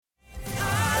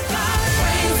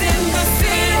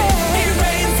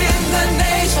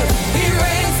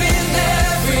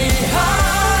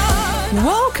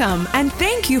Welcome and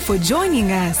thank you for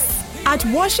joining us. At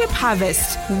Worship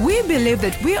Harvest, we believe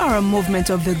that we are a movement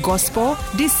of the gospel,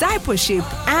 discipleship,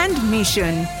 and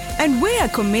mission. And we are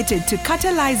committed to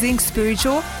catalyzing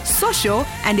spiritual, social,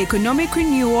 and economic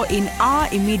renewal in our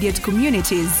immediate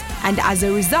communities, and as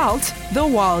a result, the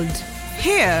world.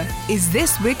 Here is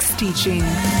this week's teaching.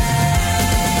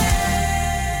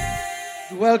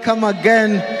 Welcome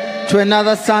again to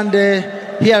another Sunday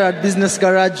here at Business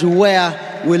Garage, where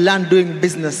we learn doing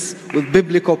business with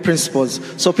biblical principles.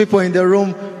 So people in the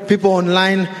room, people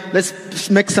online,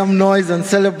 let's make some noise and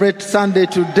celebrate Sunday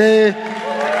today.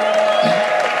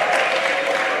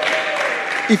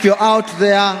 If you're out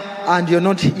there and you're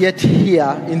not yet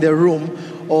here in the room,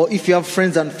 or if you have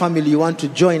friends and family you want to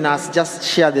join us, just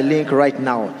share the link right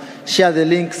now. Share the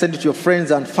link, send it to your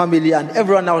friends and family and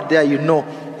everyone out there you know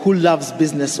who loves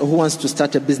business or who wants to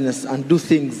start a business and do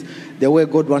things the way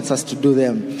God wants us to do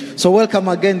them. So welcome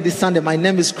again this Sunday. My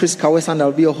name is Chris Kawes and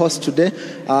I'll be your host today.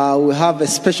 We have a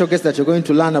special guest that you're going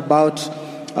to learn about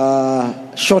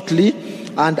shortly.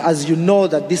 And as you know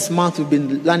that this month we've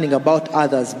been learning about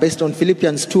others based on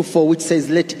Philippians 2:4, which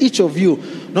says, let each of you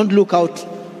look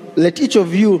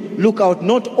out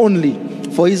not only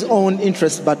for his own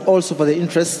interest, but also for the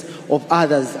interests of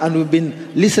others. And we've been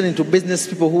listening to business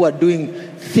people who are doing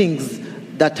things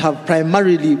that have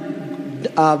primarily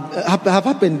have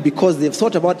happened because they've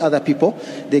thought about other people.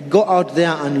 They go out there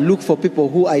and look for people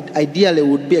who ideally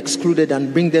would be excluded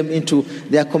and bring them into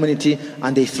their community,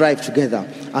 and they thrive together.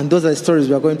 And those are the stories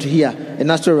we are going to hear. And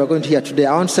that story we are going to hear today.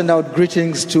 I want to send out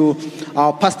greetings to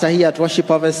our pastor here at Worship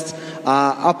Harvest,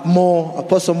 Upmore,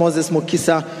 Apostle Moses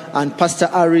Mokisa, and Pastor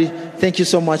Ari. Thank you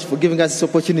so much for giving us this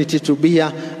opportunity to be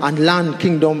here and learn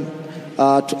kingdom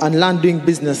and learn doing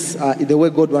business the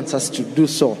way God wants us to do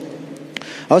so.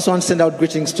 I also want to send out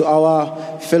greetings to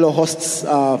our fellow hosts,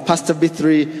 Pastor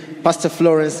B3, Pastor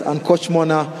Florence, and Coach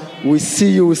Mona. We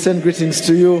see you. We send greetings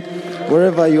to you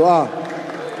wherever you are.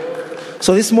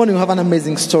 So this morning we have an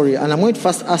amazing story, and I'm going to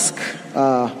first ask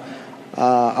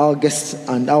our guest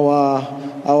and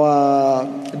our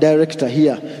director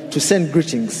here to send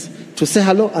greetings, to say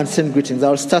hello and send greetings.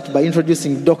 I'll start by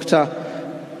introducing Dr.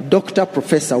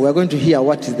 Professor. We're going to hear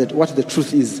what the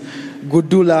truth is.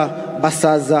 Gudula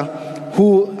Basaza,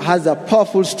 who has a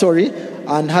powerful story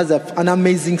and has an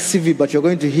amazing CV, but you're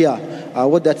going to hear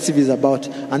what that CV is about.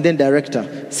 And then director,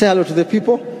 say hello to the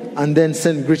people and then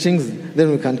send greetings,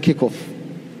 then we can kick off.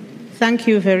 Thank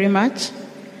you very much.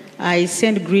 I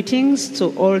send greetings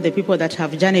to all the people that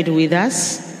have journeyed with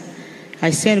us.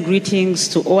 I send greetings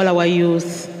to all our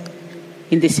youth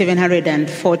in the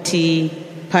 740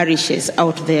 parishes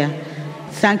out there.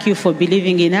 Thank you for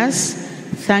believing in us.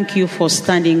 Thank you for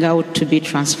standing out to be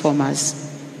transformers.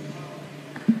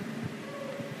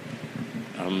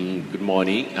 Good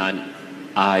morning, and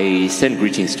I send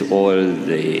greetings to all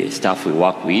the staff we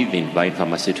work with in Vine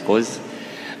Pharmaceuticals.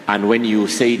 And when you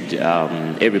said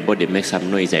everybody make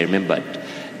some noise, I remembered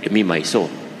me, my soul.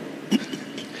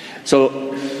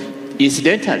 So,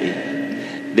 incidentally,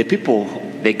 the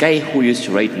guy who used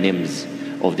to write names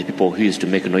of the people who used to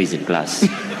make noise in class,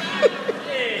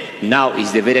 now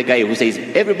is the very guy who says,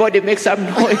 everybody make some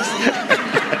noise.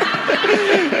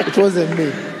 It wasn't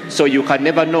me. So you can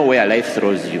never know where life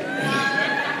throws you.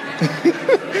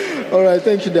 All right,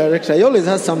 thank you, director. He always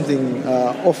has something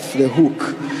off the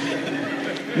hook.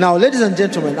 Now, ladies and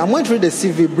gentlemen, I'm going to read the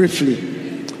CV briefly.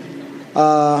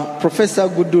 Professor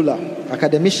Gudula,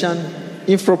 academician,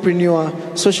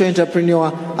 infopreneur, social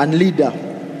entrepreneur, and leader.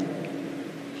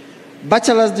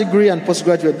 Bachelor's degree and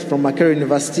postgraduate from Makerere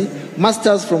University,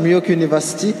 master's from York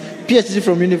University, PhD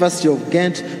from University of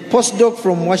Ghent, postdoc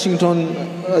from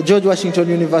George Washington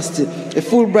University, a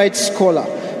Fulbright scholar,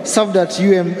 served at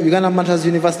Uganda Martyrs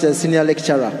University as senior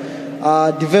lecturer,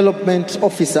 development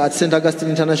officer at St. Augustine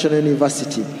International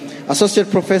University, associate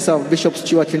professor of Bishop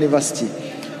Stewart University,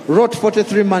 wrote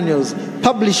 43 manuals,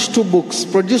 published 2 books,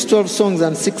 produced 12 songs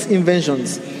and 6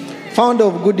 inventions, founder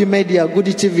of Goody Media,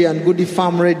 Goody TV, and Goody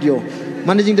Farm Radio,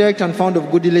 managing director and founder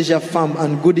of Goody Leisure Farm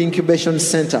and Goody Incubation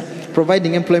Center,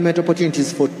 providing employment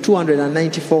opportunities for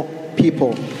 294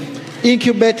 people.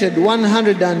 Incubated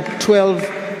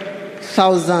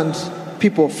 112,000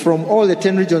 people from all the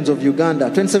 10 regions of Uganda,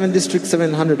 27 districts,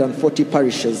 740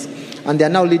 parishes, and they are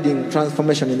now leading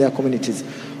transformation in their communities.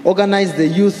 Organized the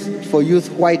Youth for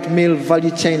Youth White Male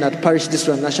Value Chain at parish,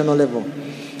 district, and national level.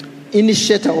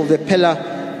 Initiator of the Pella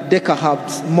Deca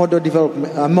Hubs model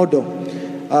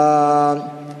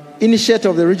initiator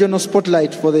of the regional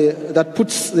spotlight that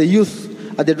puts the youth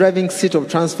at the driving seat of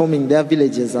transforming their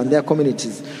villages and their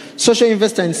communities. Social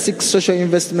investor in 6 social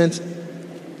investment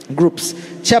groups.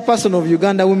 Chairperson of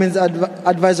Uganda Women's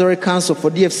Advisory Council for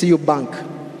DFCU Bank.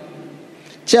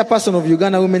 Chairperson of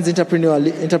Uganda Women's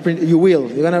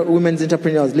Uganda Women's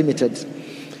Entrepreneurs Limited.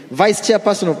 Vice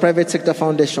Chairperson of Private Sector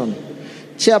Foundation.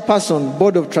 Chairperson,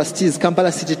 Board of Trustees,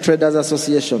 Kampala City Traders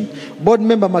Association. Board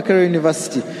Member, Makerere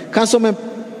University. Council member.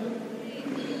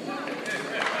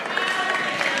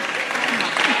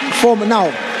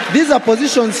 Now, these are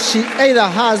positions she either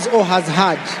has or has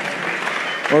had.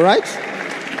 All right?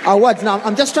 Awards. Now,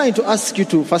 I'm just trying to ask you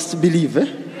to first believe,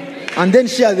 and then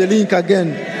share the link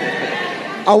again.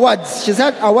 Awards. She's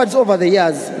had awards over the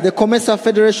years. The COMESA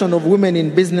Federation of Women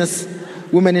in Business,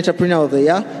 Women Entrepreneur of the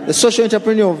Year. The Social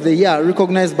Entrepreneur of the Year,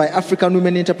 recognized by African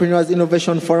Women Entrepreneurs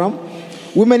Innovation Forum.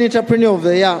 Women Entrepreneur of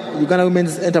the Year, Uganda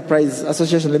Women's Enterprise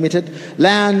Association Limited.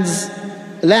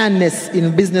 Lioness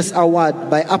in Business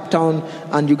Award by Uptown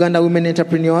and Uganda Women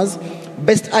Entrepreneurs.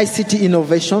 Best ICT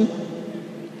Innovation,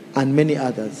 and many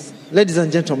others. Ladies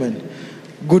and gentlemen,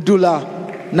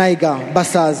 Gudula Naiga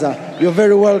Basaza, you're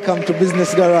very welcome to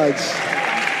Business Garage.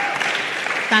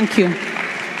 Thank you.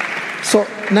 So,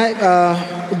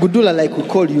 Gudula, like we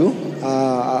call you,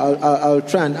 I'll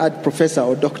try and add professor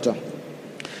or doctor.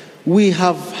 We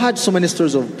have had so many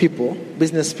stories of people,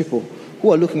 business people,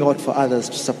 who are looking out for others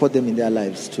to support them in their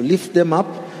lives, to lift them up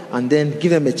and then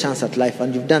give them a chance at life.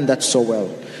 And you've done that so well.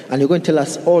 And you're going to tell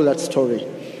us all that story.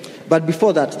 But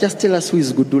before that, just tell us who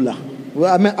is Gudula.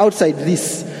 Well, I mean, outside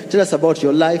this, tell us about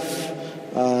your life,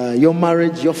 your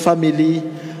marriage, your family,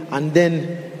 and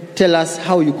then tell us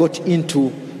how you got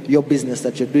into your business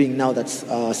that you're doing now that's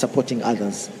supporting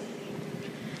others.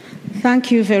 Thank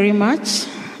you very much.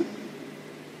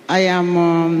 I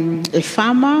am a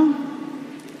farmer.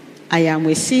 I am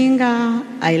a singer.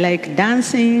 I like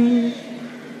dancing.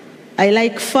 I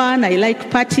like fun. I like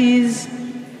parties.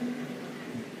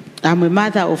 I'm a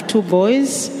mother of 2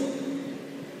 boys.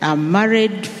 I'm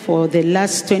married for the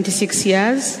last 26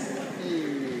 years.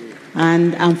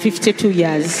 And I'm 52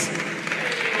 years.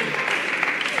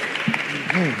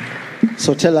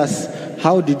 So tell us,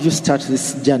 how did you start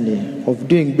this journey of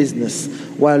doing business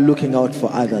while looking out for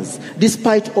others?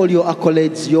 Despite all your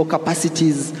accolades, your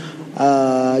capacities,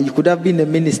 you could have been a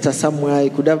minister somewhere,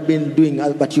 you could have been doing,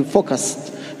 but you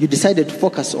decided to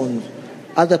focus on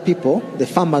other people, the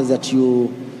farmers that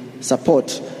you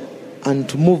support, and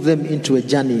to move them into a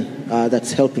journey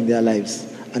that's helping their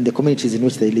lives and the communities in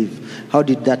which they live. How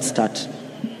did that start?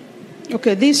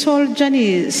 Okay, this whole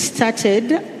journey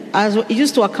started as I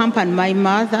used to accompany my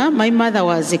mother. My mother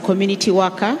was a community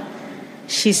worker.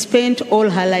 She spent all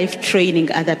her life training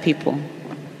other people.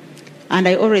 And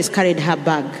I always carried her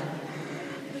bag.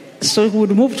 So we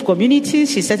would move to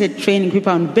communities. She started training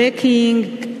people on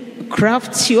baking,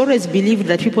 crafts. She always believed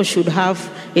that people should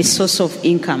have a source of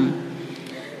income.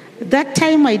 That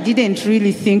time I didn't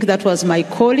really think that was my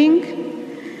calling,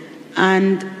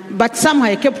 but somehow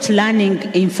I kept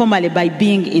learning informally by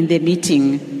being in the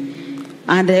meeting.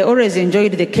 And I always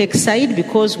enjoyed the cake side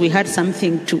because we had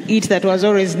something to eat that was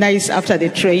always nice after the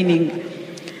training.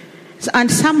 And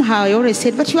somehow I always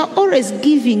said, but you are always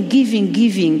giving.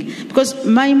 Because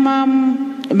my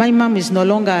mom is no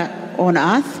longer on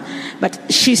earth, but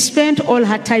she spent all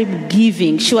her time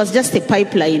giving. She was just a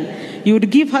pipeline. You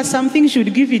would give her something, she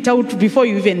would give it out before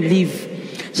you even leave.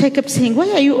 So I kept saying,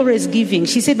 why are you always giving?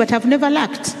 She said, but I've never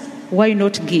lacked. Why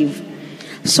not give?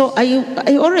 So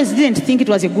I always didn't think it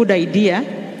was a good idea.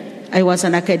 I was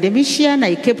an academician.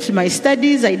 I kept my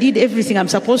studies. I did everything I'm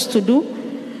supposed to do.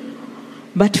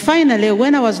 But finally,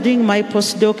 when I was doing my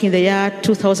postdoc in the year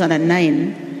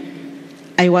 2009,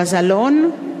 I was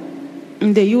alone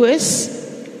in the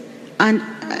US, and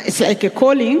it's like a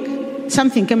calling.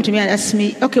 Something came to me and asked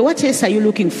me, okay, what else are you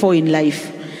looking for in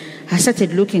life? I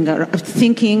started looking around,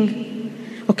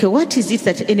 thinking, okay, what is it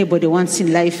that anybody wants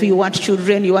in life? You want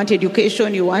children, you want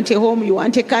education, you want a home, you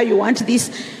want a car, you want this.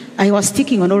 I was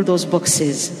ticking on all those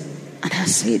boxes. And I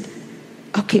said,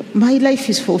 okay, my life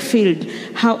is fulfilled.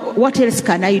 What else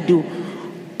can I do?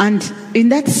 And in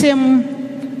that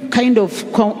same kind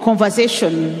of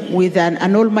conversation with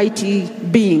an almighty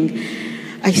being,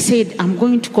 I said, I'm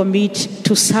going to commit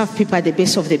to serve people at the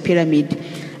base of the pyramid.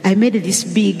 I made this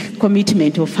big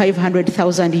commitment of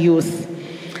 500,000 youth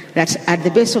that's at the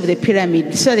base of the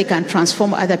pyramid so they can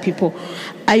transform other people.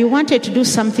 I wanted to do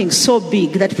something so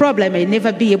big that probably I may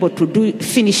never be able to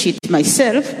finish it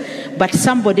myself, but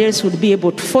somebody else would be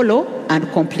able to follow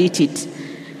and complete it.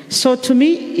 So to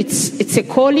me, it's a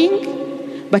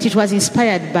calling, but it was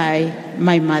inspired by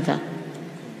my mother.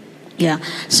 Yeah.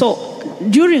 So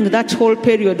during that whole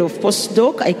period of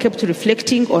postdoc, I kept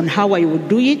reflecting on how I would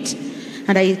do it.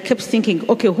 And I kept thinking,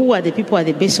 okay, who are the people at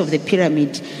the base of the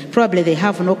pyramid? Probably they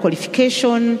have no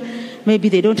qualification, maybe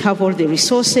they don't have all the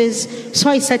resources. So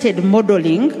I started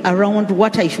modeling around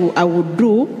what I would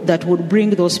do that would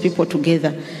bring those people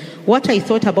together. What I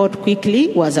thought about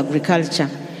quickly was agriculture.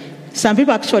 Some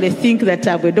people actually think that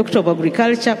I'm a doctor of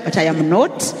agriculture, but I am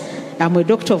not. I'm a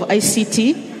doctor of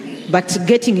ICT, but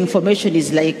getting information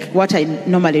is like what I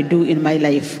normally do in my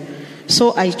life.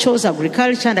 So I chose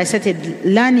agriculture, and I started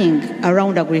learning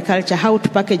around agriculture, how to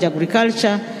package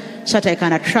agriculture so that I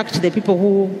can attract the people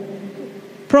who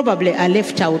probably are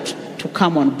left out to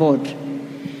come on board.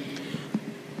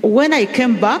 When I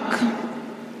came back,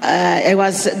 I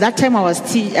was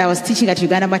teaching at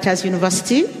Uganda Martyrs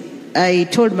University. I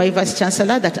told my vice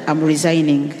chancellor that I'm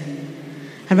resigning.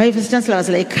 And my vice chancellor was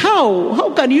like,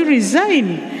 how can you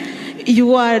resign?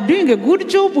 You are doing a good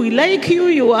job, we like you,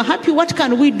 you are happy, what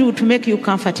can we do to make you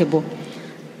comfortable?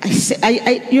 I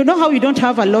say, you know how you don't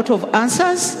have a lot of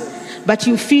answers, but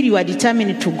you feel you are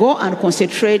determined to go and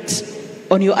concentrate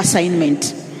on your assignment.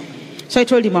 So I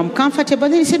told him I'm comfortable.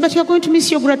 Then he said, but you're going to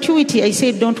miss your gratuity. I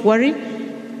said, don't worry,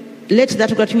 let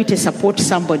that gratuity support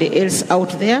somebody else out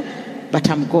there, but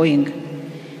I'm going.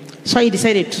 So I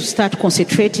decided to start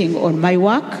concentrating on my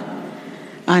work.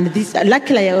 And this,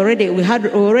 luckily, we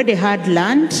already had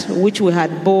land, which we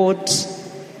had bought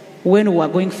when we were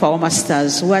going for our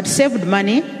masters. We had saved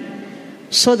money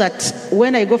so that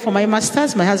when I go for my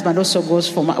masters, my husband also goes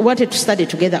for we wanted to study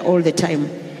together all the time.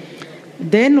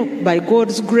 Then, by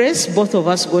God's grace, both of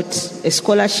us got a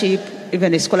scholarship,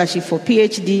 even a scholarship for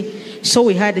PhD. So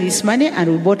we had this money and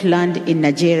we bought land in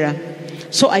Nigeria.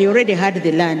 So I already had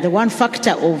the land. The one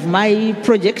factor of my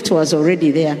project was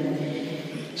already there.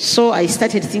 So I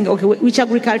started thinking, okay, which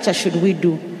agriculture should we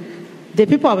do? The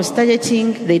people I was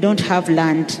targeting, they don't have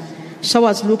land. So I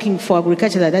was looking for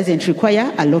agriculture that doesn't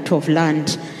require a lot of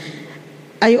land.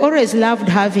 I always loved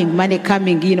having money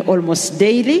coming in almost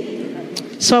daily.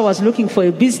 So I was looking for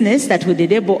a business that would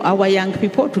enable our young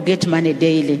people to get money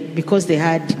daily because they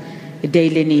had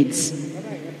daily needs.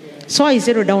 So I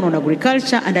zeroed down on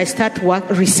agriculture and I started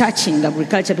researching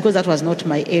agriculture because that was not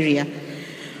my area.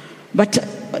 But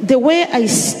the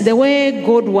way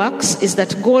God works is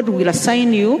that God will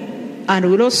assign you and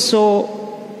will also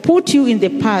put you in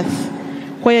the path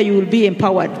where you will be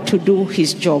empowered to do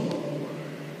his job.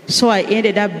 So I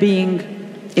ended up being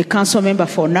a council member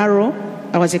for Naro.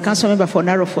 I was a council member for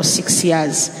Naro for 6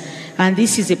 years. And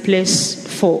this is a place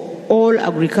for all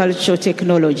agricultural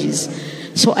technologies.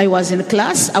 So I was in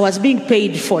class. I was being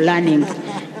paid for learning.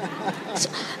 So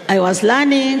I was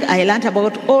learning. I learned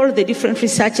about all the different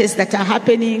researches that are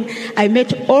happening. I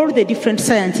met all the different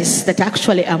scientists that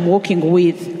actually I'm working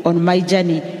with on my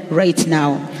journey right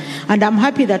now. And I'm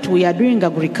happy that we are doing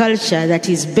agriculture that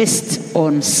is based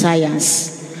on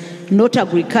science, not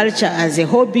agriculture as a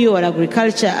hobby or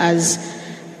agriculture as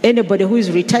anybody who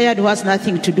is retired who has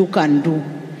nothing to do can do.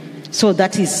 So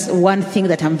that is one thing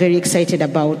that I'm very excited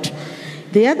about.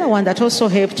 The other one that also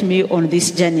helped me on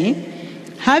this journey,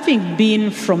 having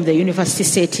been from the university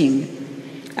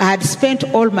setting, I had spent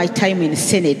all my time in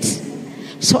Senate.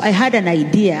 So I had an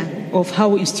idea of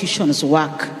how institutions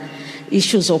work,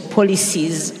 issues of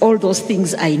policies, all those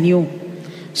things I knew.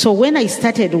 So when I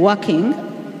started working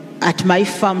at my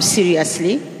farm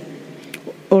seriously,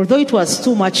 although it was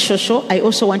too much social, I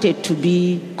also wanted to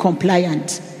be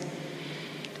compliant.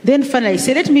 Then finally I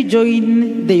said, let me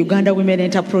join the Uganda Women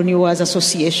Entrepreneurs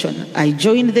Association. I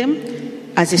joined them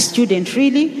as a student,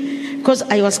 really, because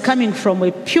I was coming from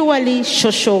a purely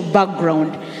social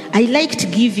background. I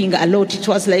liked giving a lot. It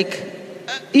was like,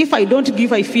 if I don't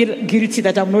give, I feel guilty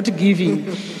that I'm not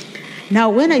giving. Now,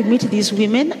 when I meet these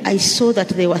women, I saw that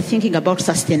they were thinking about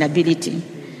sustainability.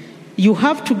 You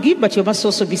have to give, but you must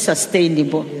also be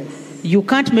sustainable. You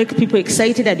can't make people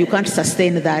excited and you can't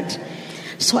sustain that.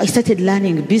 So I started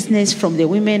learning business from the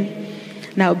women.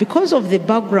 Now, because of the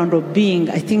background of being,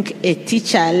 I think, a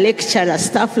teacher, a lecturer,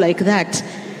 stuff like that,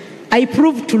 I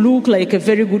proved to look like a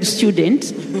very good student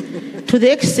to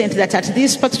the extent that at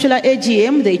this particular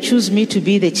AGM, they choose me to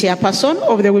be the chairperson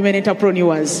of the Women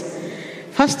Entrepreneurs.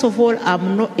 First of all,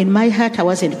 in my heart, I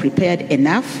wasn't prepared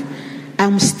enough.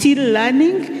 I'm still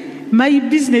learning. My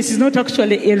business is not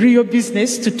actually a real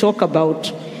business to talk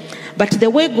about. But the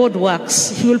way God works,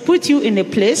 he will put you in a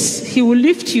place, he will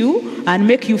lift you and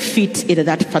make you fit in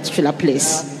that particular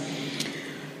place.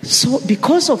 So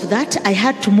because of that, I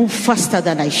had to move faster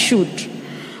than I should.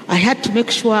 I had to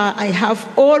make sure I have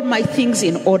all my things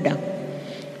in order.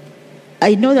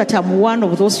 I know that I'm one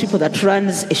of those people that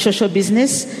runs a social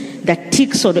business that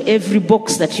ticks on every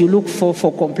box that you look for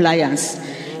compliance.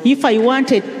 If I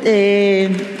wanted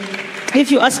If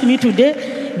you ask me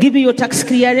today, give me your tax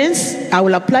clearance, I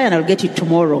will apply and I'll get it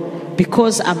tomorrow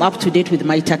because I'm up to date with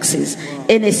my taxes.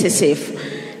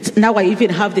 NSSF. Now I even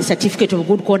have the certificate of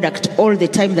good conduct all the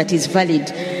time that is valid.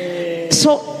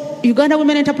 So Uganda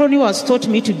Women Entrepreneurs taught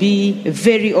me to be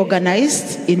very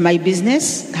organized in my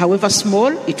business, however small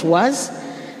it was.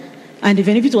 And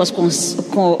even if it was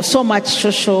so much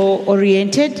social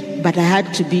oriented, but I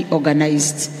had to be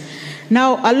organized.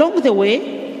 Now, along the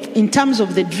way, in terms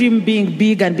of the dream being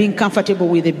big and being comfortable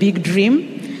with a big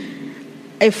dream,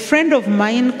 a friend of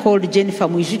mine called Jennifer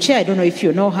Mwijuche, I don't know if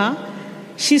you know her,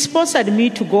 she sponsored me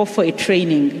to go for a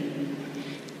training.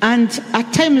 And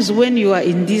at times when you are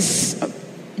in this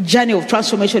journey of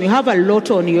transformation, you have a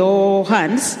lot on your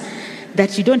hands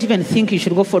that you don't even think you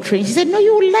should go for training. She said, no,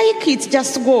 you like it,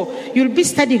 just go. You'll be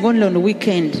studying only on the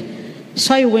weekend.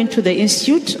 So I went to the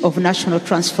Institute of National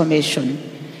Transformation.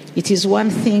 It is one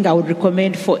thing I would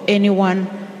recommend for anyone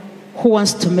who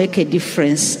wants to make a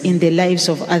difference in the lives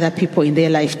of other people in their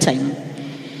lifetime.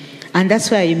 And that's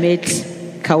where I met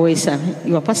Kawesa.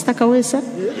 You are Pastor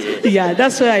Kawesa? Yeah,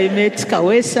 that's where I met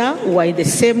Kawesa. We were in the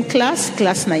same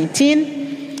class 19.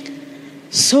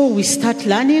 So we start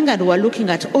learning and we're looking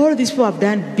at all these people who have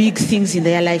done big things in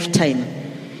their lifetime.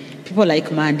 People like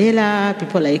Mandela,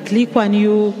 people like Lee Kuan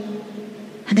Yew.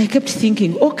 And I kept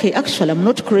thinking, okay, actually I'm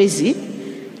not crazy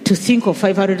to think of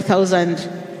 500,000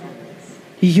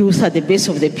 youth at the base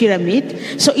of the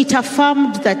pyramid. So it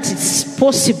affirmed that it's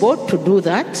possible to do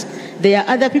that. There are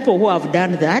other people who have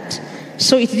done that.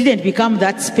 So it didn't become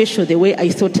that special the way I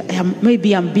thought.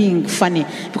 Maybe I'm being funny.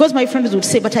 Because my friends would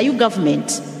say, but are you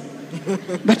government?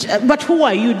 But who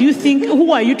are you? Do you think,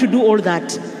 who are you to do all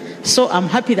that? So I'm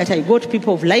happy that I got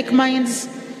people of like minds,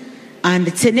 and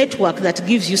it's a network that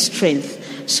gives you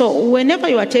strength. So whenever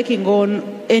you are taking on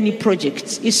any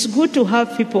project, it's good to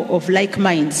have people of like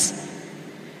minds,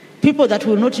 people that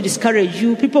will not discourage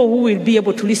you, people who will be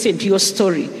able to listen to your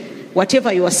story,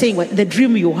 whatever you are saying, the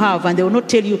dream you have, and they will not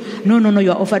tell you, no,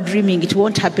 you are over dreaming, it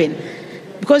won't happen.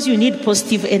 Because you need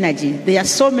positive energy. There are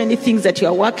so many things that you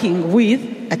are working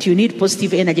with that you need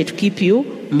positive energy to keep you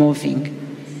moving.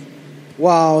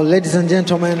 Wow, ladies and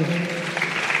gentlemen,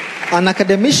 an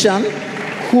academician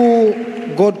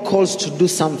who God calls to do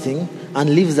something and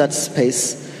leaves that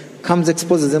space, comes,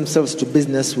 exposes themselves to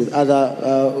business with other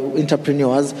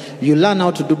entrepreneurs. You learn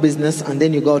how to do business, and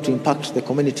then you go out to impact the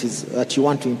communities that you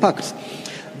want to impact.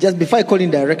 Just before I call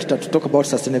in director to talk about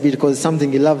sustainability, because it's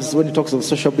something he loves when he talks of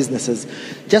social businesses,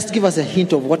 just give us a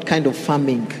hint of what kind of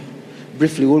farming,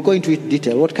 briefly, we'll go into it in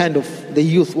detail, what kind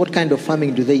of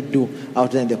farming do they do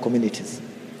out there in their communities?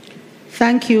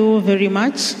 Thank you very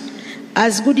much.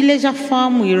 As Good Leisure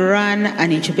Farm, we run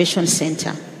an incubation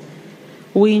center.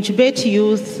 We incubate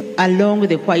youth along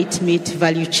the white meat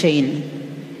value chain.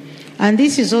 And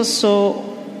this is also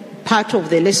part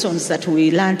of the lessons that we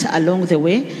learned along the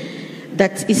way,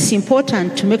 that it's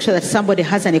important to make sure that somebody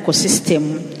has an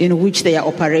ecosystem in which they are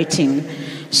operating.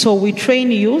 So we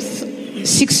train youth,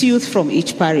 6 youth from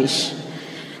each parish.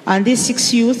 And these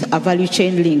 6 youth are value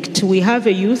chain linked. We have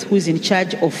a youth who is in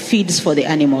charge of feeds for the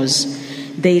animals.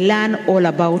 They learn all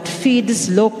about feeds,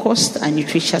 low cost and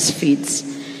nutritious feeds.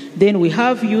 Then we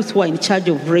have youth who are in charge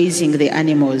of raising the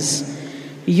animals.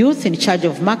 Youth in charge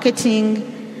of marketing,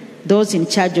 those in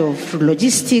charge of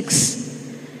logistics,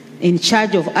 in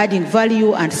charge of adding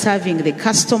value and serving the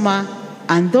customer,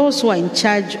 and those who are in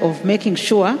charge of making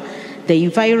sure the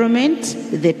environment,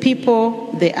 the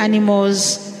people, the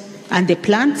animals, and the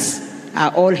plants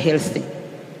are all healthy.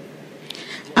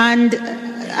 And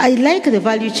I like the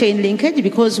value chain linkage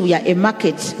because we are a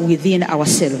market within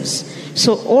ourselves.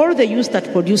 So all the youth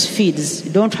that produce feeds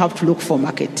don't have to look for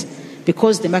market,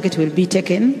 because the market will be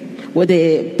taken, or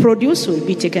the produce will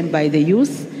be taken by the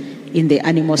youth in the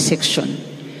animal section.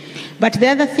 But the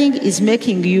other thing is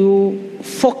making you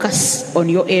focus on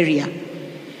your area.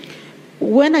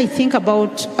 When I think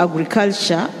about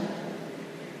agriculture,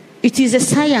 it is a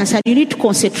science, and you need to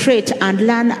concentrate and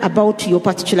learn about your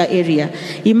particular area.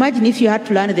 Imagine if you had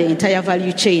to learn the entire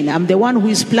value chain. I'm the one who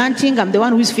is planting, I'm the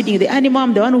one who is feeding the animal,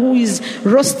 I'm the one who is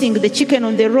roasting the chicken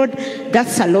on the road.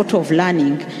 That's a lot of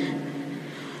learning.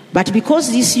 But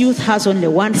because this youth has only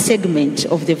one segment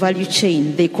of the value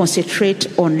chain, they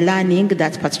concentrate on learning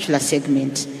that particular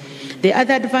segment. The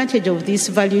other advantage of this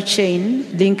value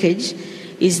chain linkage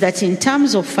is that in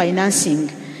terms of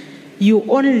financing, you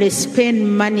only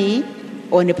spend money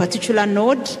on a particular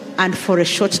node and for a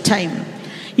short time.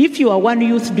 If you are one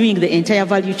youth doing the entire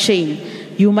value chain,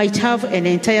 you might have an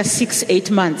entire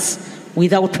 6-8 months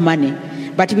without money.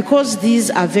 But because these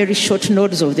are very short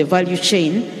nodes of the value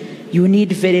chain, you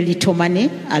need very little money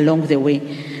along the way.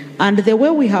 And the way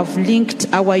we have linked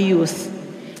our youth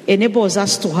enables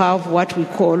us to have what we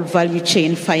call value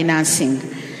chain financing.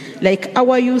 Like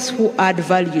our youth who add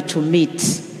value to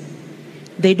meat,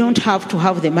 they don't have to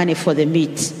have the money for the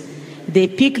meat. They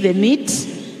pick the meat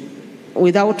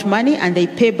without money and they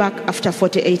pay back after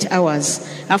 48 hours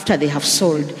after they have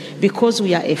sold, because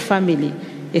we are a family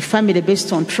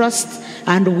based on trust,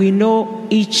 and we know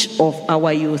each of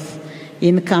our youth.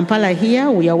 In Kampala here,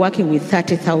 we are working with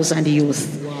 30,000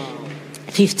 youth. Wow.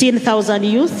 15,000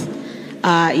 youth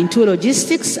are into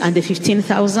logistics, and the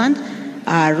 15,000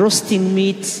 are roasting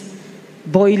meat,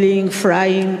 boiling,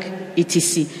 frying,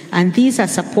 etc. And these are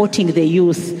supporting the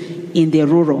youth in the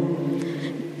rural.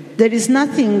 There is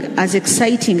nothing as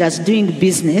exciting as doing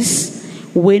business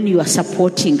when you are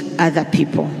supporting other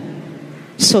people.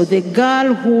 So the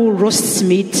girl who roasts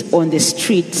meat on the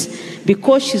street,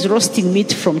 because she's roasting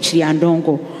meat from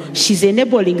Chiriandongo, she's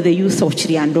enabling the youth of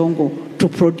Chiriandongo to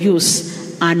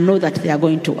produce and know that they are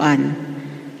going to earn.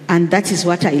 And that is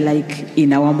what I like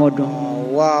in our model.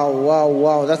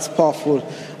 Wow, that's powerful.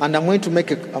 And I'm going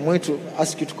to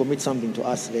ask you to commit something to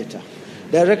us later.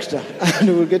 Director, and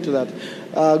we'll get to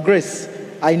that. Grace,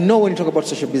 I know when you talk about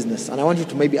social business, and I want you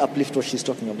to maybe uplift what she's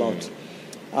talking about.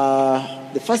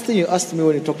 The first thing you asked me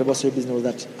when you talked about social business was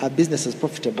that our business is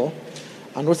profitable,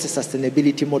 and what's the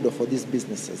sustainability model for these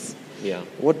businesses? Yeah.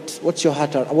 What's your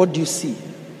heart? What do you see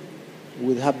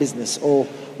with her business, or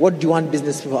what do you want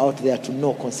business people out there to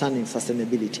know concerning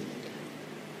sustainability?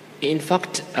 In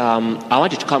fact, I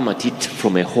wanted to come at it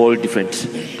from a whole different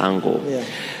angle. Yeah.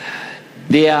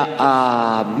 There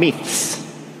are myths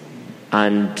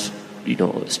and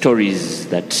stories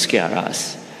that scare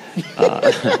us.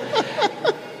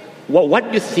 What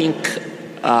do you think?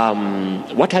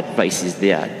 What advice is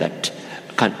there that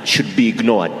should be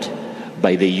ignored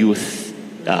by the youth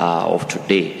of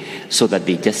today, so that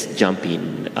they just jump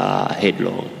in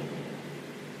headlong?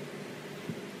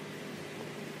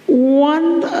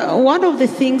 One of the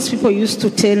things people used to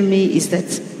tell me is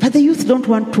that, but the youth don't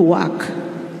want to work.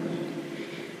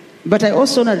 But I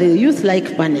also know the youth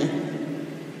like money.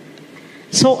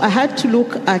 So I had to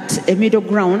look at a middle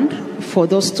ground for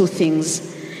those two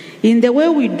things. In the way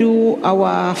we do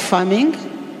our farming,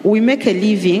 we make a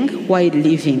living while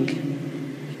living.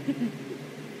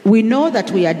 We know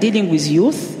that we are dealing with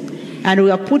youth, and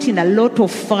we are putting a lot of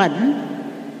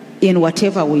fun in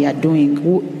whatever we are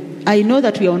doing. I know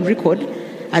that we are on record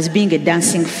as being a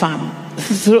dancing farm.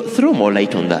 Throw more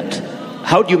light on that.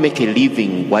 How do you make a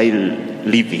living while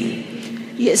living?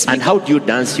 Yes. And how do you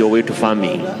dance your way to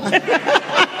farming?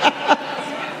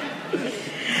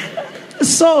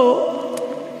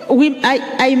 So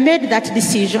I made that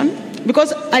decision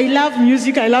because I love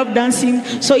music, I love dancing,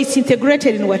 so it's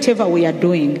integrated in whatever we are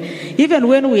doing. Even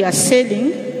when we are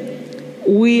selling,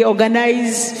 we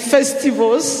organize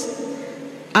festivals,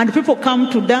 and people come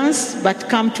to dance but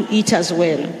come to eat as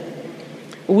well.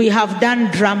 We have done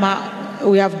drama.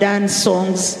 We have done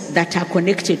songs that are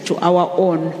connected to our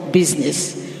own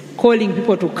business, calling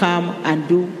people to come and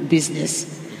do business.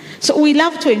 So we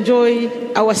love to enjoy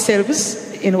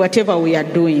ourselves in whatever we are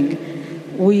doing.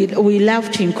 We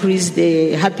love to increase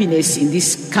the happiness in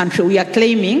this country. We are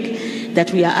claiming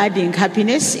that we are adding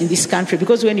happiness in this country,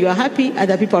 because when you are happy,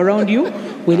 other people around you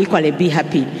will equally be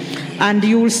happy. And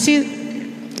you will see,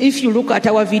 if you look at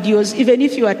our videos, even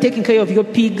if you are taking care of your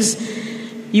pigs,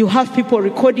 you have people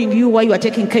recording you while you are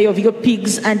taking care of your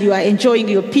pigs, and you are enjoying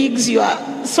your pigs.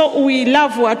 So we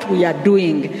love what we are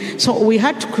doing. So we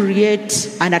had to create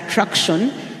an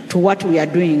attraction to what we are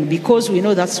doing, because we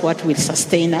know that's what will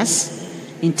sustain us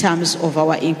in terms of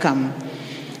our income.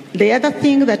 The other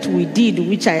thing that we did,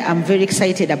 which I am very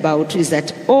excited about, is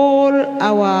that all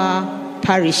our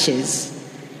parishes,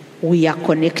 we are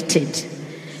connected.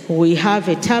 We have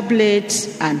a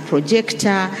tablet and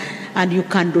projector, and you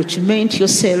can document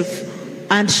yourself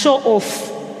and show off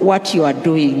what you are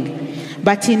doing.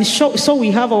 But so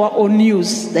we have our own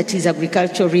news that is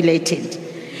agriculture related.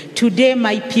 Today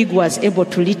my pig was able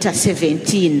to litter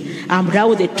 17. I'm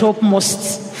now the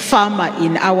topmost farmer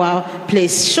in our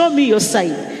place. Show me your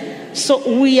side.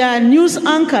 So we are news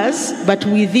anchors, but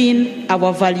within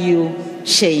our value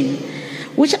chain,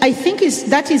 which I think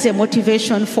that is a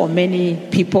motivation for many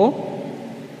people.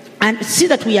 And see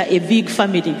that we are a big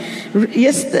family.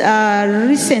 Yes,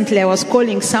 recently I was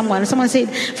calling someone. Someone said,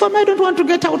 "Fama, I don't want to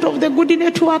get out of the Goody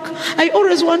Network. I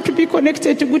always want to be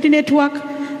connected to Goody Network."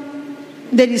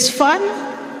 There is fun,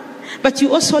 but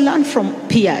you also learn from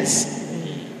peers,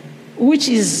 which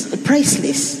is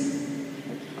priceless.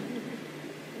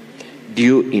 Do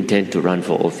you intend to run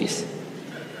for office?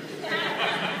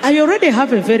 I already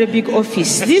have a very big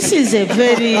office. This is a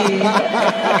very...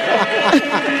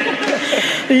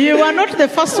 You are not the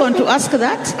first one to ask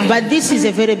that, but this is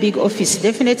a very big office,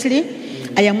 definitely.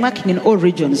 I am working in all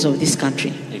regions of this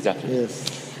country. Exactly.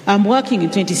 Yes. I'm working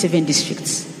in 27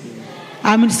 districts.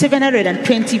 I'm in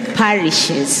 720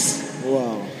 parishes.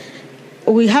 Wow.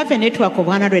 We have a network of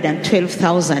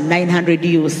 112,900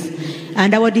 youth,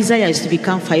 and our desire is to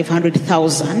become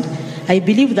 500,000. I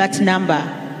believe that number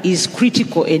is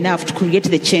critical enough to create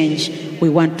the change we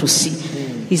want to see.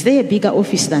 Is there a bigger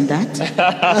office than that?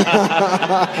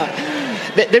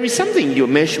 There is something you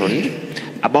mentioned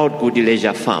about Goody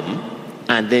Leisure Farm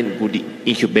and then Goody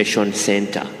Incubation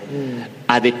Center.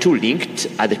 Are the two linked?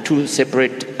 Are the two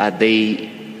separate?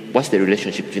 What's the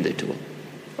relationship between the two?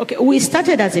 Okay, we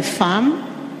started as a farm.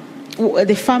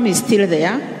 The farm is still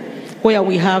there, where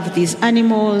we have these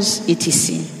animals,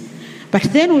 etc. But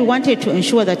then we wanted to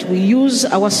ensure that we use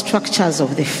our structures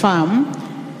of the farm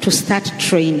to start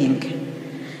training.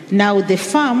 Now, the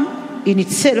farm in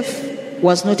itself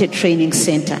was not a training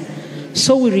center.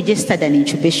 So we registered an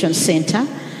incubation center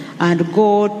and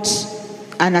got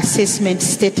an assessment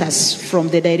status from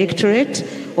the Directorate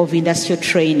of Industrial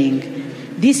Training.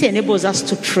 This enables us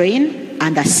to train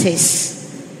and assess.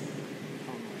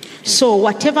 So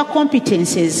whatever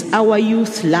competences our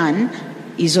youth learn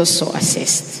is also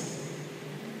assessed.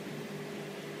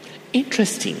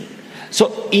 Interesting.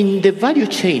 So in the value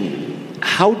chain,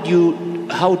 how do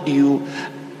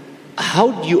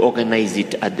you organize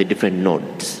it at the different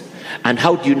nodes? And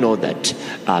how do you know that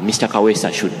Mr.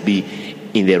 Kawesa should be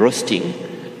in the roasting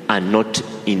and not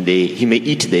in he may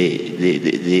eat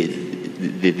the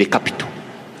capital?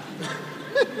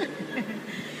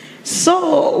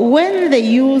 So when the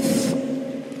youth,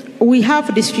 we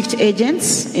have district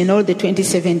agents in all the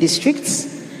 27 districts.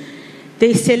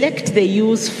 They select the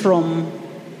youth from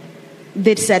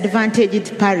the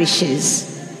disadvantaged parishes,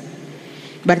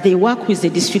 but they work with the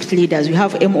district leaders. We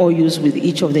have MOUs with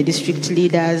each of the district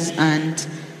leaders, and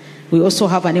we also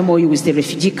have an MOU with the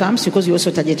refugee camps because we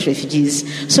also target refugees.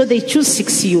 So they choose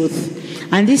 6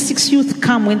 youth, and these 6 youth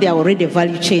come when they are already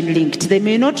value chain linked. They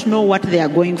may not know what they are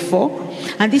going for,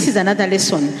 and this is another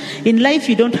lesson. In life,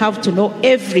 you don't have to know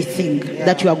everything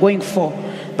that you are going for,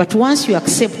 but once you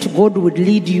accept, God would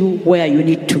lead you where you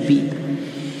need to be.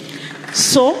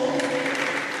 So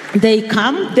they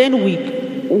come, then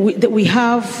we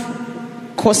have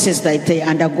courses that they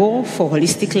undergo for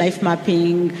holistic life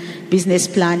mapping, business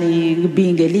planning,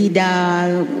 being a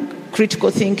leader,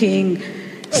 critical thinking,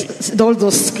 all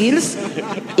those skills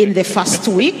in the first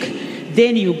week.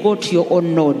 Then you go to your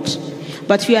own node.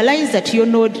 But realize that your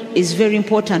node is very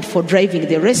important for driving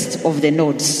the rest of the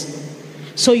nodes.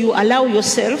 So you allow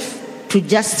yourself to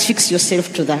just fix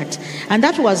yourself to that. And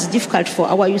that was difficult for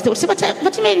our youth. They would say, but I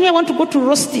want to go to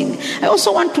roasting. I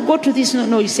also want to go to this.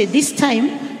 No, you say, this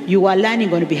time you are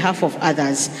learning on behalf of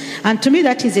others. And to me,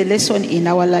 that is a lesson in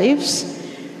our lives.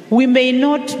 We may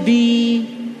not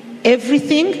be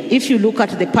everything. If you look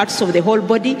at the parts of the whole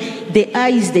body, the eye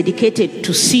is dedicated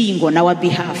to seeing on our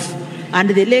behalf. And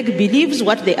the leg believes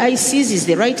what the eye sees is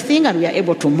the right thing, and we are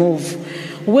able to move.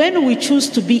 When we choose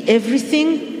to be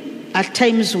everything, at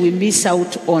times we miss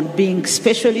out on being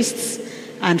specialists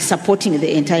and supporting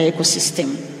the entire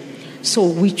ecosystem. So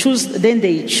we choose, then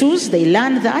they choose, they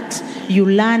learn that, you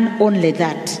learn only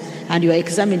that, and you are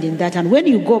examined in that. And when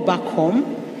you go back home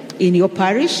in your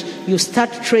parish, you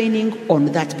start training on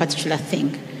that particular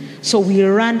thing. So we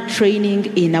run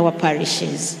training in our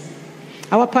parishes.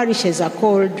 Our parishes are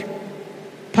called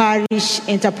Parish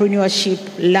Entrepreneurship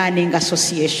Learning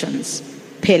Associations,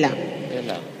 PELA.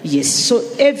 Yes, so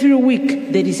every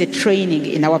week there is a training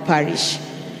in our parish.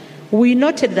 We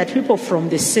noted that people from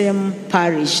the same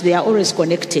parish, they are always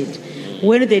connected.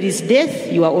 When there is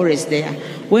death, you are always there.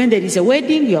 When there is a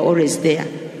wedding, you are always there.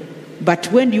 But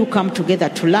when you come together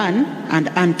to learn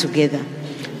and earn together.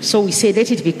 So we say, let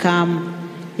it become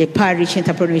a Parish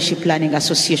Entrepreneurship Learning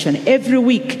Association. Every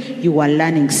week you are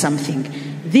learning something.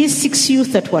 These 6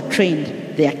 youth that were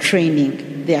trained, they are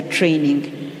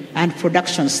training, and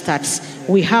production starts.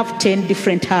 We have 10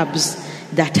 different hubs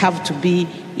that have to be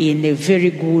in a very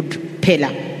good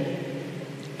pillar.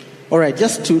 All right,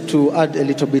 just to add a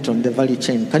little bit on the value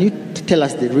chain, can you tell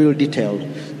us the real detail?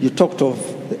 You talked of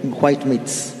white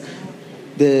meats.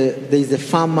 There is the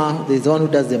farmer, there is the one who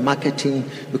does the marketing,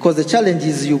 because the challenge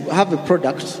is you have a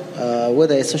product,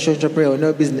 whether a social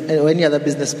entrepreneur or any other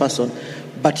business person,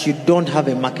 but you don't have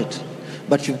a market.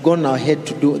 But you've gone ahead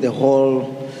to do the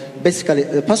whole. Basically,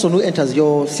 the person who enters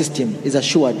your system is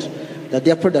assured that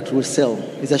their product will sell,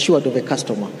 is assured of a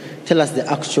customer. Tell us the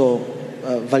actual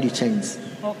value chains.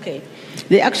 Okay.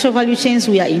 The actual value chains,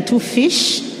 we are into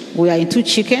fish, we are into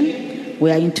chicken,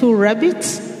 we are into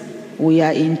rabbits, we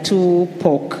are into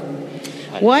pork.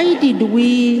 Why did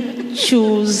we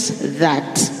choose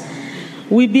that?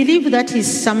 We believe that is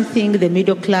something the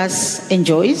middle class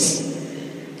enjoys.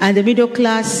 And the middle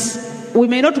class, we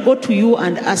may not go to you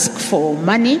and ask for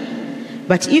money,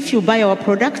 but if you buy our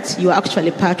product, you are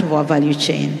actually part of our value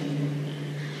chain.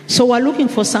 So we're looking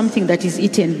for something that is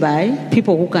eaten by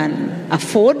people who can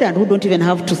afford and who don't even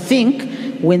have to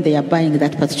think when they are buying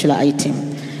that particular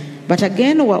item. But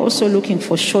again, we're also looking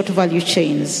for short value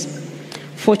chains.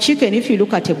 For chicken, if you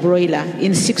look at a broiler,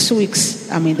 in 6 weeks,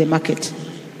 I'm in the market.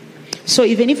 So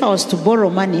even if I was to borrow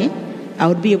money, I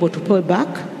would be able to pay back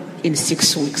in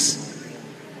 6 weeks.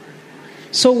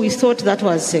 So we thought that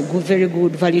was a very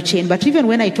good value chain. But even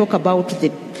when I talk about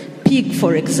the pig,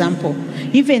 for example,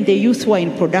 even the youth who are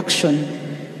in production,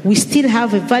 we still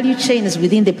have value chains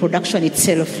within the production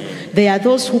itself. There are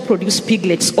those who produce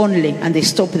piglets only, and they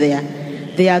stop there.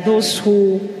 There are those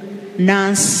who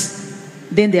nurse,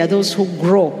 then there are those who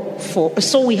grow.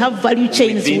 So we have value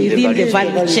chains within the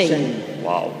value chain.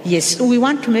 Wow. Yes, we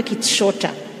want to make it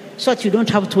shorter so that you don't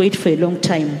have to wait for a long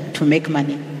time to make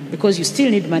money, because you still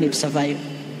need money to survive.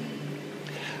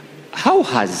 How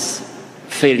has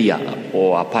failure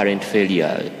or apparent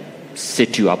failure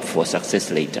set you up for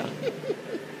success later?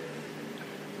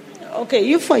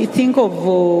 Okay, if I think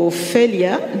of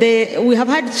failure, we have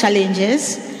had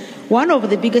challenges. One of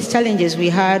the biggest challenges we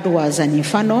had was an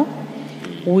inferno.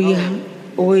 We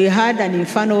had an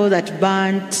inferno that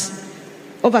burnt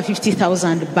over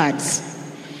 50,000 birds.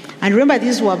 And remember,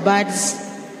 these were birds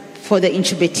for the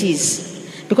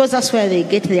incubatees, because that's where they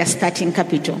get their starting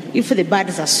capital. If the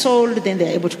birds are sold, then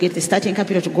they're able to get the starting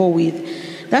capital to go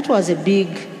with. That was a big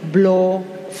blow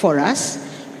for us.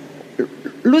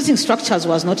 Losing structures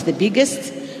was not the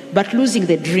biggest, but losing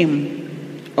the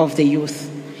dream of the youth.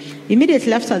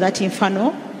 Immediately after that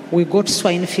inferno, we got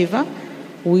swine fever.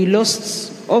 We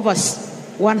lost over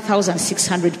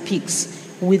 1,600 pigs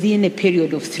within a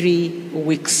period of 3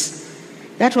 weeks.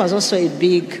 That was also a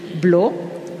big blow.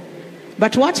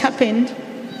 But what happened,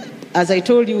 as I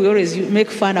told you, we always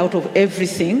make fun out of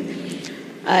everything.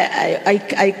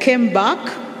 I came back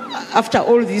after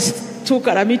all these 2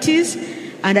 calamities,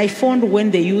 and I found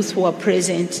when the youth who were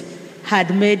present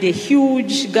had made a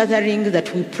huge gathering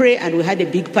that we pray, and we had a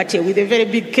big party with a very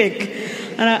big cake.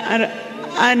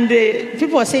 And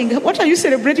people were saying, "What are you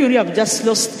celebrating when you have just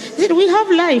lost?" They said, "We have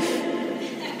life."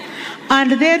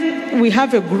 And then we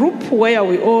have a group where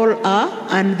we all are,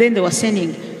 and then they were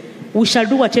saying, "We shall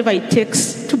do whatever it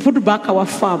takes to put back our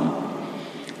farm.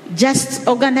 Just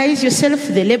organize yourself,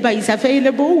 the labor is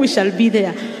available, we shall be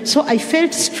there." So I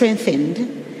felt strengthened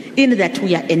in that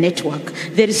we are a network.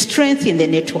 There is strength in the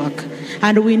network,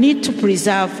 and we need to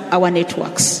preserve our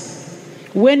networks.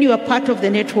 When you are part of the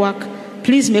network,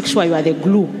 please make sure you are the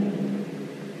glue.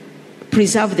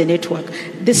 Preserve the network.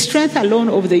 The strength alone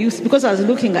of the youth, because I was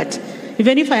looking at,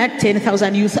 even if I had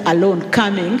 10,000 youth alone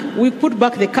coming, we put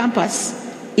back the campus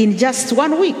in just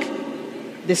 1 week.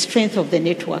 The strength of the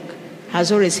network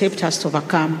has always helped us to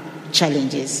overcome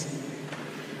challenges.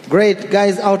 Great.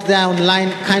 Guys out there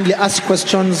online, kindly ask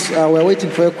questions. We're waiting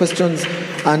for your questions.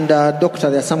 And Doctor,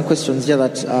 there are some questions here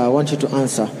that I want you to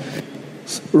answer.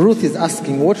 Ruth is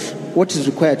asking, what is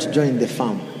required to join the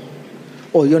farm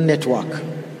or your network?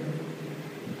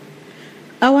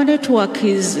 Our network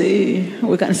is,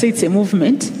 we can say it's a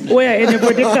movement where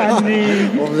anybody can,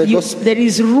 there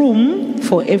is room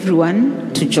for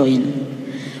everyone to join.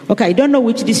 Okay, I don't know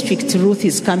which district Ruth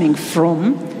is coming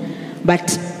from,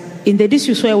 but in the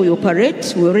districts where we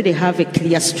operate, we already have a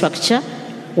clear structure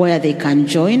where they can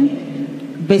join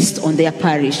based on their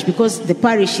parish, because the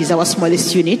parish is our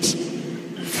smallest unit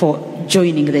for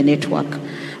joining the network.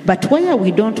 But where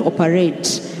we don't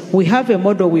operate, we have a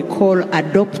model we call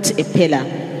Adopt a Pillar,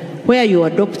 where you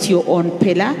adopt your own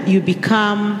pillar, you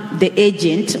become the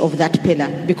agent of that pillar,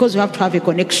 because you have to have a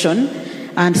connection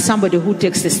and somebody who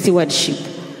takes the stewardship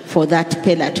for that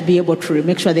pillar to be able to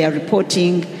make sure they are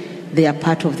reporting, they are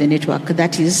part of the network.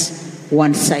 That is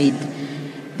one side.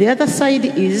 The other side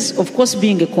is, of course,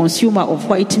 being a consumer of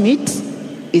white meat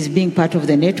is being part of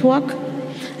the network.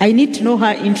 I need to know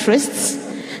her interests.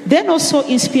 Then also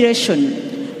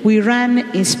inspiration. We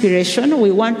run inspiration. We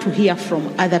want to hear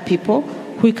from other people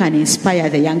who can inspire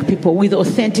the young people with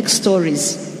authentic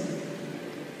stories.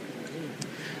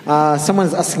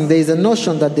 Someone's asking, there is a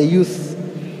notion that the youth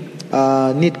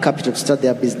need capital to start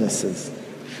their businesses.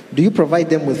 Do you provide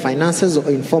them with finances or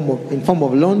in form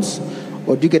of loans,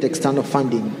 or do you get external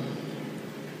funding?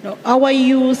 No, our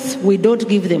youth, we don't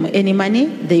give them any money.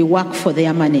 They work for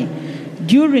their money.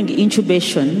 During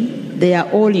incubation, they are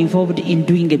all involved in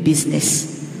doing a business.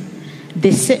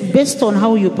 They say, based on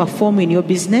how you perform in your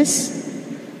business,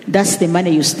 that's the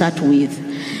money you start with.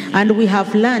 And we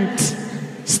have learned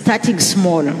starting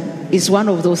small is one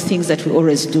of those things that we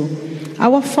always do.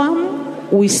 Our farm,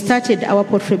 we started our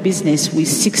poultry business with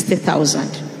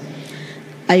 60,000.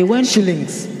 I went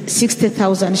Shillings.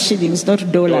 60,000 shillings,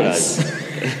 not dollars.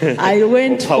 I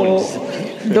went for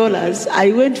dollars.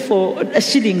 I went for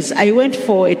shillings. I went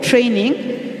for a training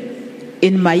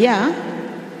in Maya,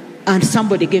 and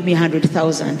somebody gave me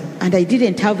 100,000. And I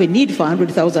didn't have a need for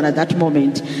 100,000 at that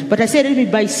moment. But I said, let me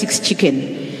buy 6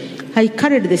 chicken. I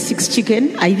carried the 6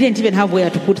 chicken. I didn't even have where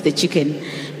to put the chicken.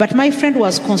 But my friend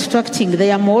was constructing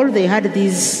their mall. They had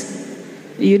these,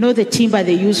 the timber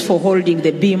they use for holding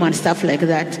the beam and stuff like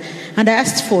that. And I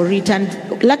asked for it.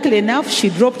 And luckily enough, she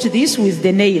dropped this with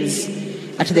the nails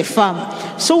at the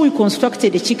farm. So we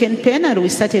constructed a chicken pen and we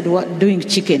started doing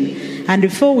chicken. And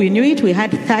before we knew it, we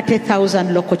had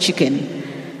 30,000 local chicken.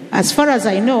 As far as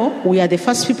I know, we are the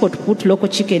first people to put local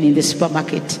chicken in the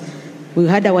supermarket. We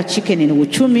had our chicken in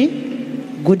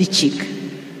Uchumi, Good Chick.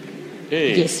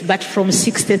 Hey. Yes, but from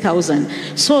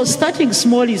 60,000. So starting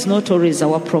small is not always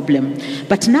our problem.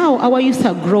 But now our youth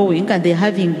are growing and they're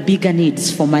having bigger needs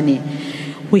for money.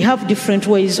 We have different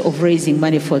ways of raising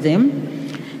money for them.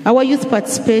 Our youth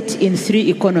participate in 3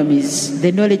 economies.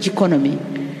 The knowledge economy.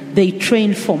 They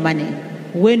train for money.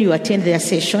 When you attend their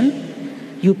session,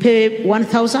 you pay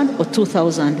 1,000 or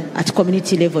 2,000 at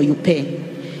community level you pay.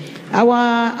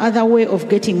 Our other way of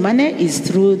getting money is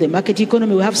through the market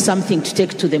economy. We have something to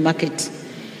take to the market.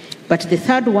 But the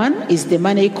third one is the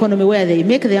money economy, where they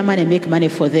make their money, make money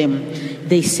for them.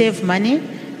 They save money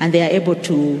and they are able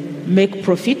to make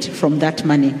profit from that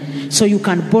money. So you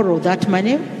can borrow that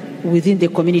money within the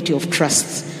community of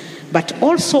trusts. But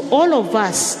also all of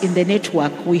us in the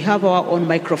network, we have our own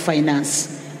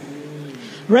microfinance.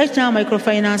 Right now,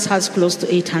 microfinance has close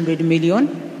to 800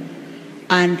 million.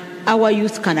 And our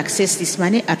youth can access this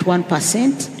money at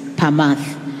 1% per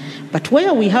month. But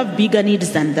where we have bigger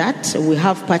needs than that, we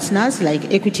have partners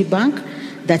like Equity Bank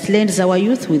that lends our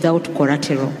youth without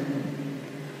collateral.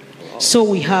 So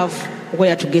we have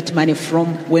where to get money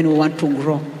from when we want to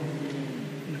grow.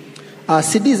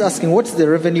 CD is asking, what's the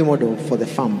revenue model for the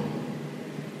farm?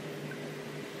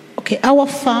 Okay, our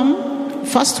farm,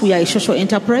 first we are a social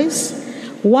enterprise.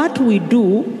 What we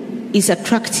do is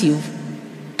attractive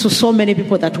to so many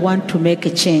people that want to make a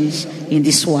change in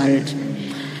this world.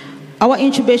 Our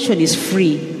incubation is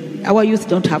free. Our youth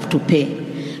don't have to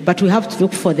pay. But we have to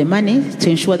look for the money to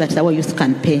ensure that our youth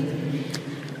can pay.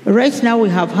 Right now we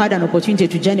have had an opportunity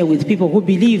to journey with people who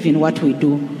believe in what we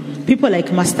do. People like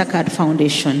MasterCard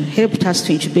Foundation helped us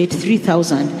to incubate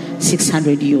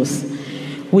 3,600 youth.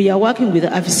 We are working with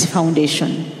the Avis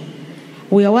Foundation.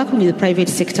 We are working with the Private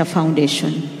Sector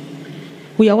Foundation.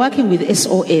 We are working with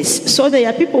SOS. So there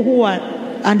are people who are,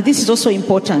 and this is also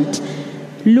important,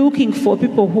 looking for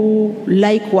people who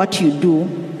like what you do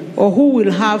or who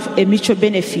will have a mutual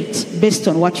benefit based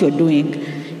on what you're doing.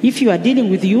 If you are dealing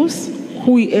with youth,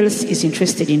 who else is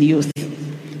interested in youth?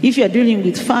 If you are dealing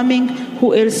with farming,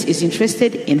 who else is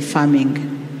interested in farming?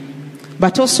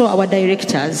 But also our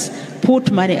directors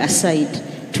put money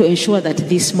aside to ensure that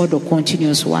this model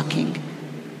continues working.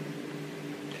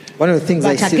 One of the things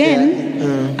but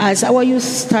as our youth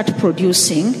start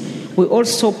producing, we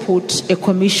also put a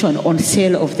commission on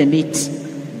sale of the meat.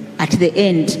 At the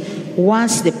end,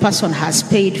 once the person has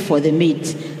paid for the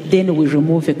meat, then we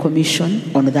remove a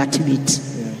commission on that meat.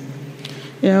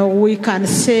 We can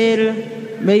sell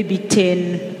maybe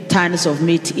 10 tons of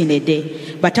meat in a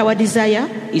day, but our desire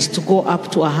is to go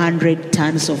up to 100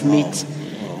 tons of meat.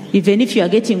 Even if you are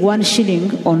getting 1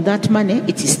 shilling on that money,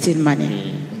 it is still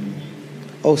money.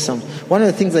 Awesome. One of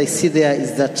the things I see there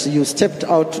is that you stepped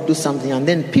out to do something and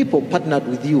then people partnered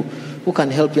with you who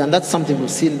can help you. And that's something we've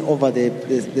seen over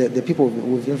the people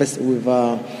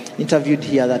we've interviewed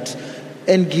here, that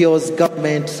NGOs,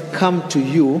 government come to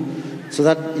you so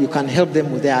that you can help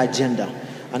them with their agenda.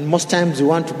 And most times we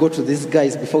want to go to these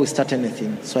guys before we start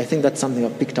anything. So I think that's something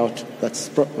I've picked out that's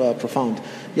profound.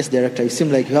 Yes, Director, you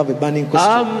seem like you have a burning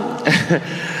question.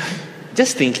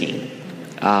 Just thinking,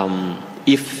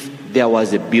 if there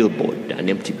was a billboard, an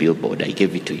empty billboard, I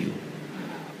gave it to you,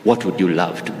 what would you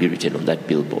love to be written on that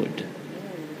billboard?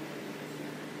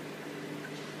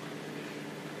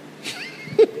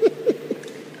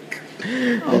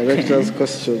 Director's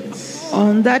questions.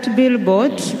 On that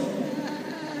billboard,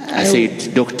 I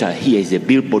said, Doctor, here is a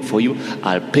billboard for you.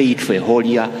 I'll pay it for a whole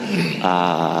year.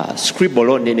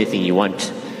 Scribble on anything you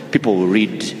want. People will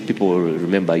read. People will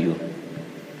remember you.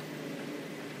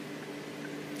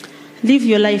 Live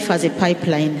your life as a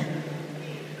pipeline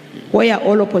where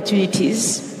all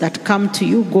opportunities that come to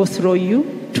you go through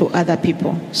you to other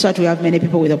people, so that we have many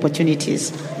people with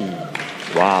opportunities.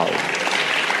 Wow.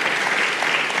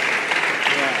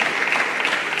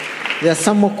 There are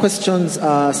some more questions.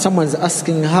 Someone's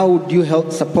asking, how do you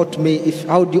help support me?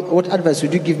 What advice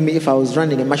would you give me if I was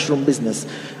running a mushroom business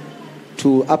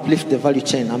to uplift the value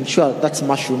chain? I'm sure that's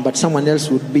mushroom, but someone else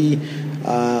would be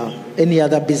any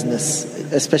other business,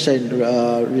 especially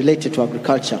related to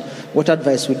agriculture. What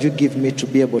advice would you give me to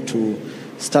be able to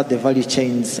start the value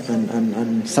chains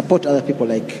and support other people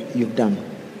like you've done?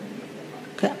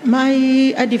 Okay. My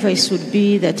advice would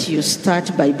be that you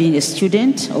start by being a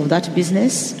student of that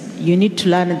business. You need to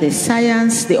learn the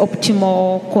science, the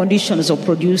optimal conditions of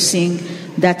producing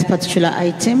that particular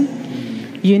item.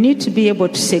 You need to be able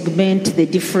to segment the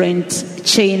different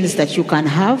chains that you can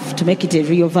have to make it a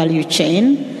real value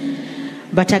chain.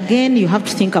 But again, you have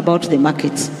to think about the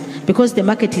market, because the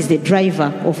market is the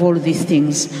driver of all these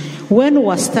things. When we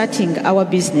were starting our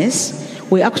business,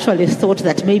 we actually thought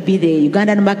that maybe the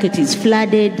Ugandan market is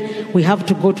flooded. We have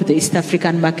to go to the East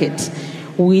African market.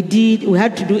 We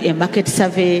had to do a market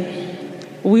survey.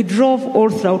 We drove all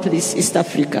throughout this East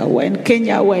Africa. We're in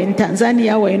Kenya, we're in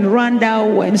Tanzania, we're in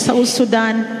Rwanda, we're in South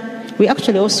Sudan. We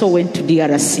actually also went to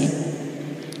DRC.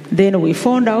 Then we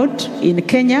found out in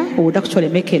Kenya, we would actually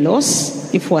make a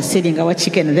loss if we were selling our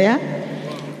chicken there.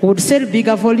 We would sell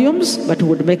bigger volumes, but we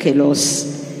would make a loss.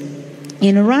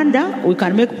 In Rwanda, we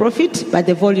can make profit, but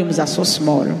the volumes are so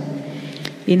small.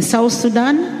 In South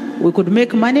Sudan, we could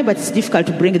make money, but it's difficult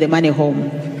to bring the money home.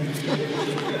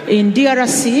 In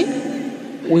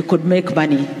DRC, we could make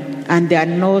money, and there are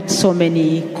not so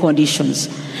many conditions.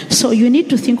 So you need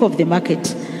to think of the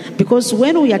market, because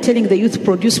when we are telling the youth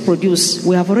produce,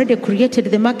 we have already created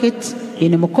the market.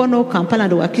 In Mukono, Kampala,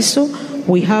 and Wakiso,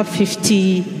 we have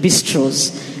 50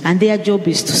 bistros, and their job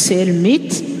is to sell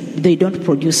meat. They don't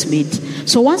produce meat.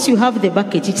 So once you have the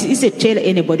market, it's easy to tell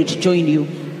anybody to join you.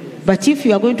 But if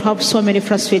you are going to have so many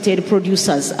frustrated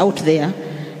producers out there,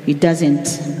 it doesn't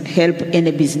help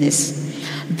any business.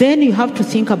 Then you have to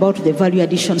think about the value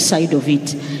addition side of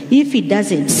it. If it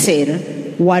doesn't sell,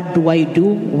 what do I do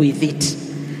with it?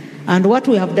 And what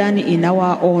we have done in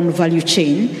our own value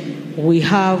chain, we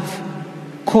have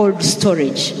cold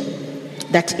storage.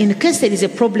 That in case there is a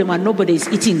problem and nobody is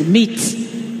eating meat,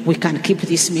 we can keep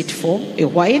this meat for a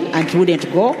while and it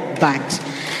wouldn't go bad.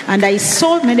 And I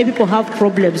saw many people have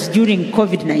problems during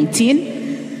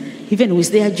COVID-19, even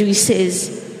with their juices.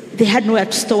 They had nowhere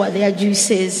to store their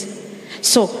juices.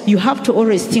 So you have to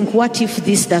always think, what if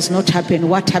this does not happen?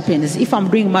 What happens? If I'm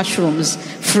doing mushrooms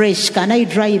fresh, can I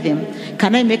dry them?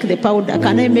 Can I make the powder?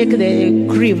 Can I make the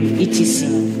cream, etc.?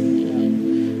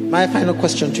 My final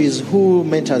question to you is, who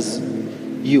mentors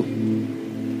you?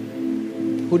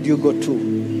 Who do you go to?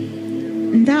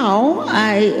 Now,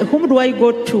 whom do I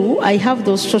go to? I have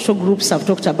those social groups I've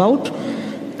talked about.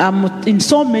 I'm in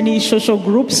so many social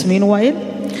groups, meanwhile,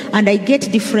 and I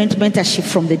get different mentorship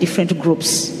from the different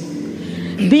groups.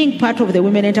 Being part of the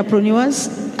women entrepreneurs,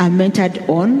 I'm mentored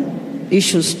on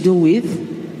issues to do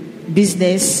with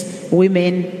business,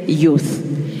 women, youth.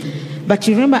 But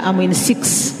remember, I'm in 6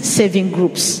 saving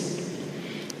groups.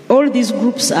 All these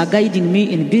groups are guiding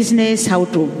me in business, how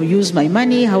to use my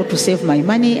money, how to save my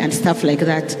money, and stuff like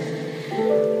that.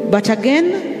 But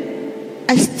again,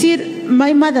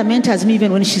 my mother mentors me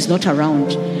even when she's not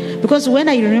around. Because when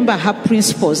I remember her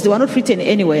principles, they were not written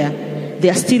anywhere. They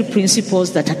are still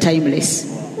principles that are timeless.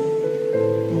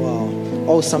 Wow.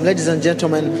 Awesome. Ladies and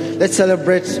gentlemen, let's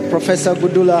celebrate Professor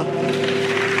Gudula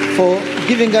for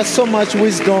giving us so much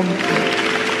wisdom.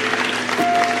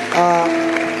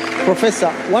 Professor,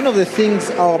 one of the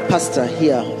things our pastor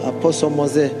here, Apostle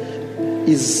Mose,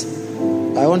 is,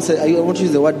 I won't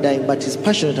use the word dying, but is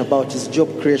passionate about is job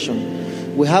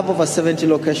creation. We have over 70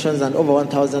 locations and over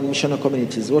 1,000 missional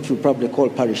communities, what we probably call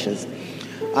parishes.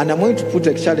 And I'm going to put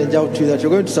a challenge out to you that you're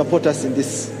going to support us in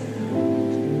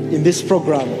this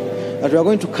program, that we are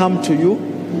going to come to you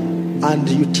and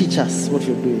you teach us what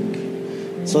you're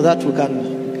doing, so that we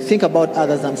can think about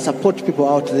others and support people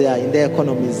out there in their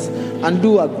economies and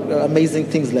do amazing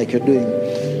things like you're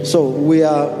doing. So we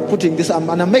are putting this, and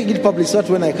I'm making it public so that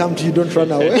when I come to you, don't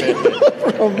run away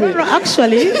from me. No,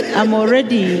 actually,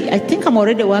 I think I'm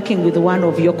already working with one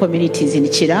of your communities in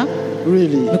Chira.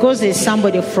 Really? Because there's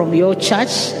somebody from your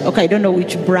church, okay, I don't know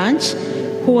which branch,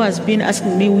 who has been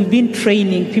asking me, we've been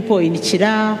training people in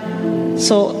Chira.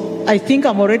 So I think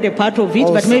I'm already a part of it,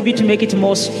 awesome. But maybe to make it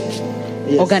more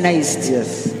organized.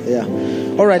 Yes, yeah.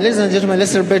 All right, ladies and gentlemen,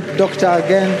 let's celebrate Doctor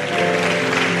again.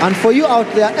 And for you out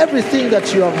there, everything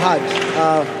that you have had,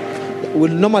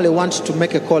 will normally want to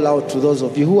make a call out to those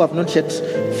of you who have not yet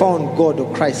found God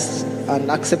or Christ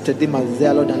and accepted Him as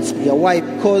their Lord and Savior. Why?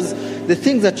 Because the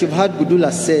things that you've heard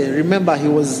Gudula say, remember he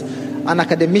was an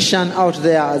academician out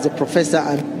there as a professor,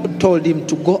 and God told him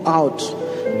to go out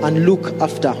and look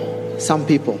after some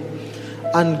people.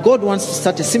 And God wants to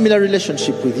start a similar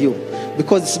relationship with you,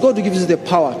 because it's God who gives you the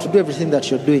power to do everything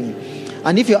that you're doing.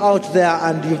 And if you're out there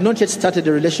and you've not yet started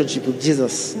a relationship with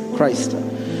Jesus Christ,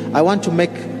 I want to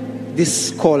make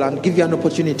this call and give you an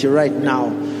opportunity right now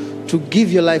to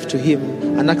give your life to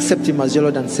Him and accept Him as your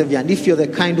Lord and Savior. And if you're the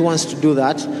kind who wants to do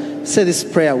that, say this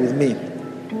prayer with me.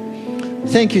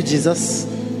 Thank you, Jesus,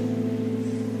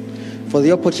 for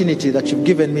the opportunity that you've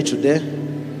given me today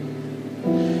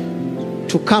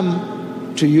to come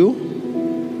to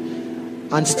you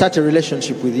and start a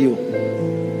relationship with you.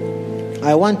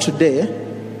 I want today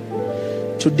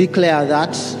to declare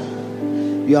that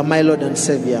you are my Lord and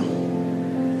Savior.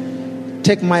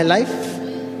 Take my life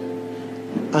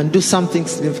and do something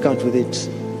significant with it.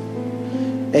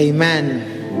 Amen.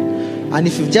 And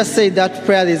if you've just said that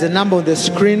prayer, there's a number on the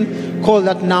screen. Call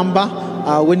that number.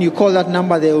 When you call that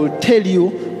number, they will tell you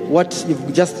what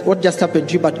just happened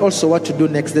to you, but also what to do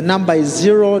next. The number is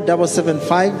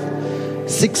 0775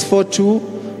 642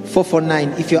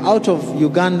 449. If you're out of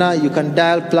Uganda, you can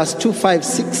dial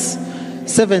 +256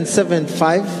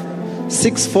 775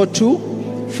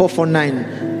 642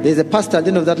 449. There's a pastor at the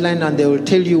end of that line, and they will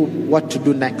tell you what to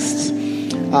do next.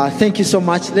 Thank you so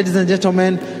much, ladies and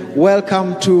gentlemen.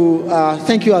 Welcome to.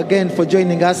 Thank you again for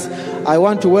joining us. I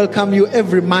want to welcome you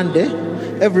every Monday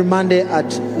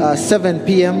at 7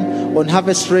 p.m. on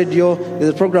Harvest Radio. There's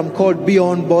a program called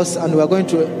Beyond Boss, and we're going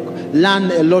to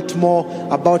learn a lot more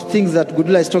about things that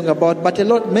Gudula is talking about, but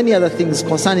many other things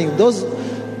concerning those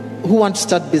who want to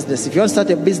start business. If you want to start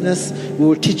a business, we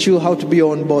will teach you how to be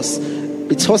your own boss.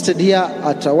 It's hosted here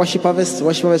at Worship Harvest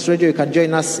Radio. You can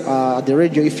join us at the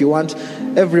radio if you want.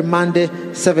 Every Monday,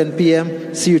 7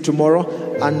 p.m. See you tomorrow.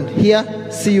 And here,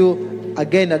 see you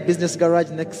again at Business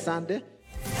Garage next Sunday.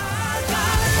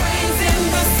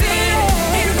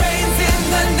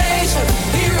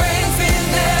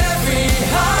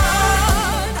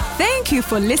 Thank you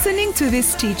for listening to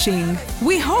this teaching.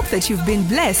 We hope that you've been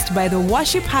blessed by the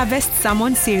Worship Harvest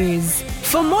Sermon Series.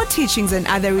 For more teachings and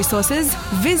other resources,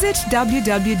 visit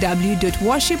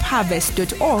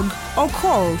www.worshipharvest.org or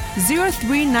call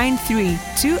 0393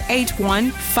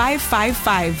 281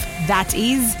 555. That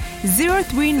is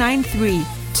 0393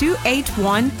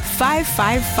 281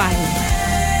 555.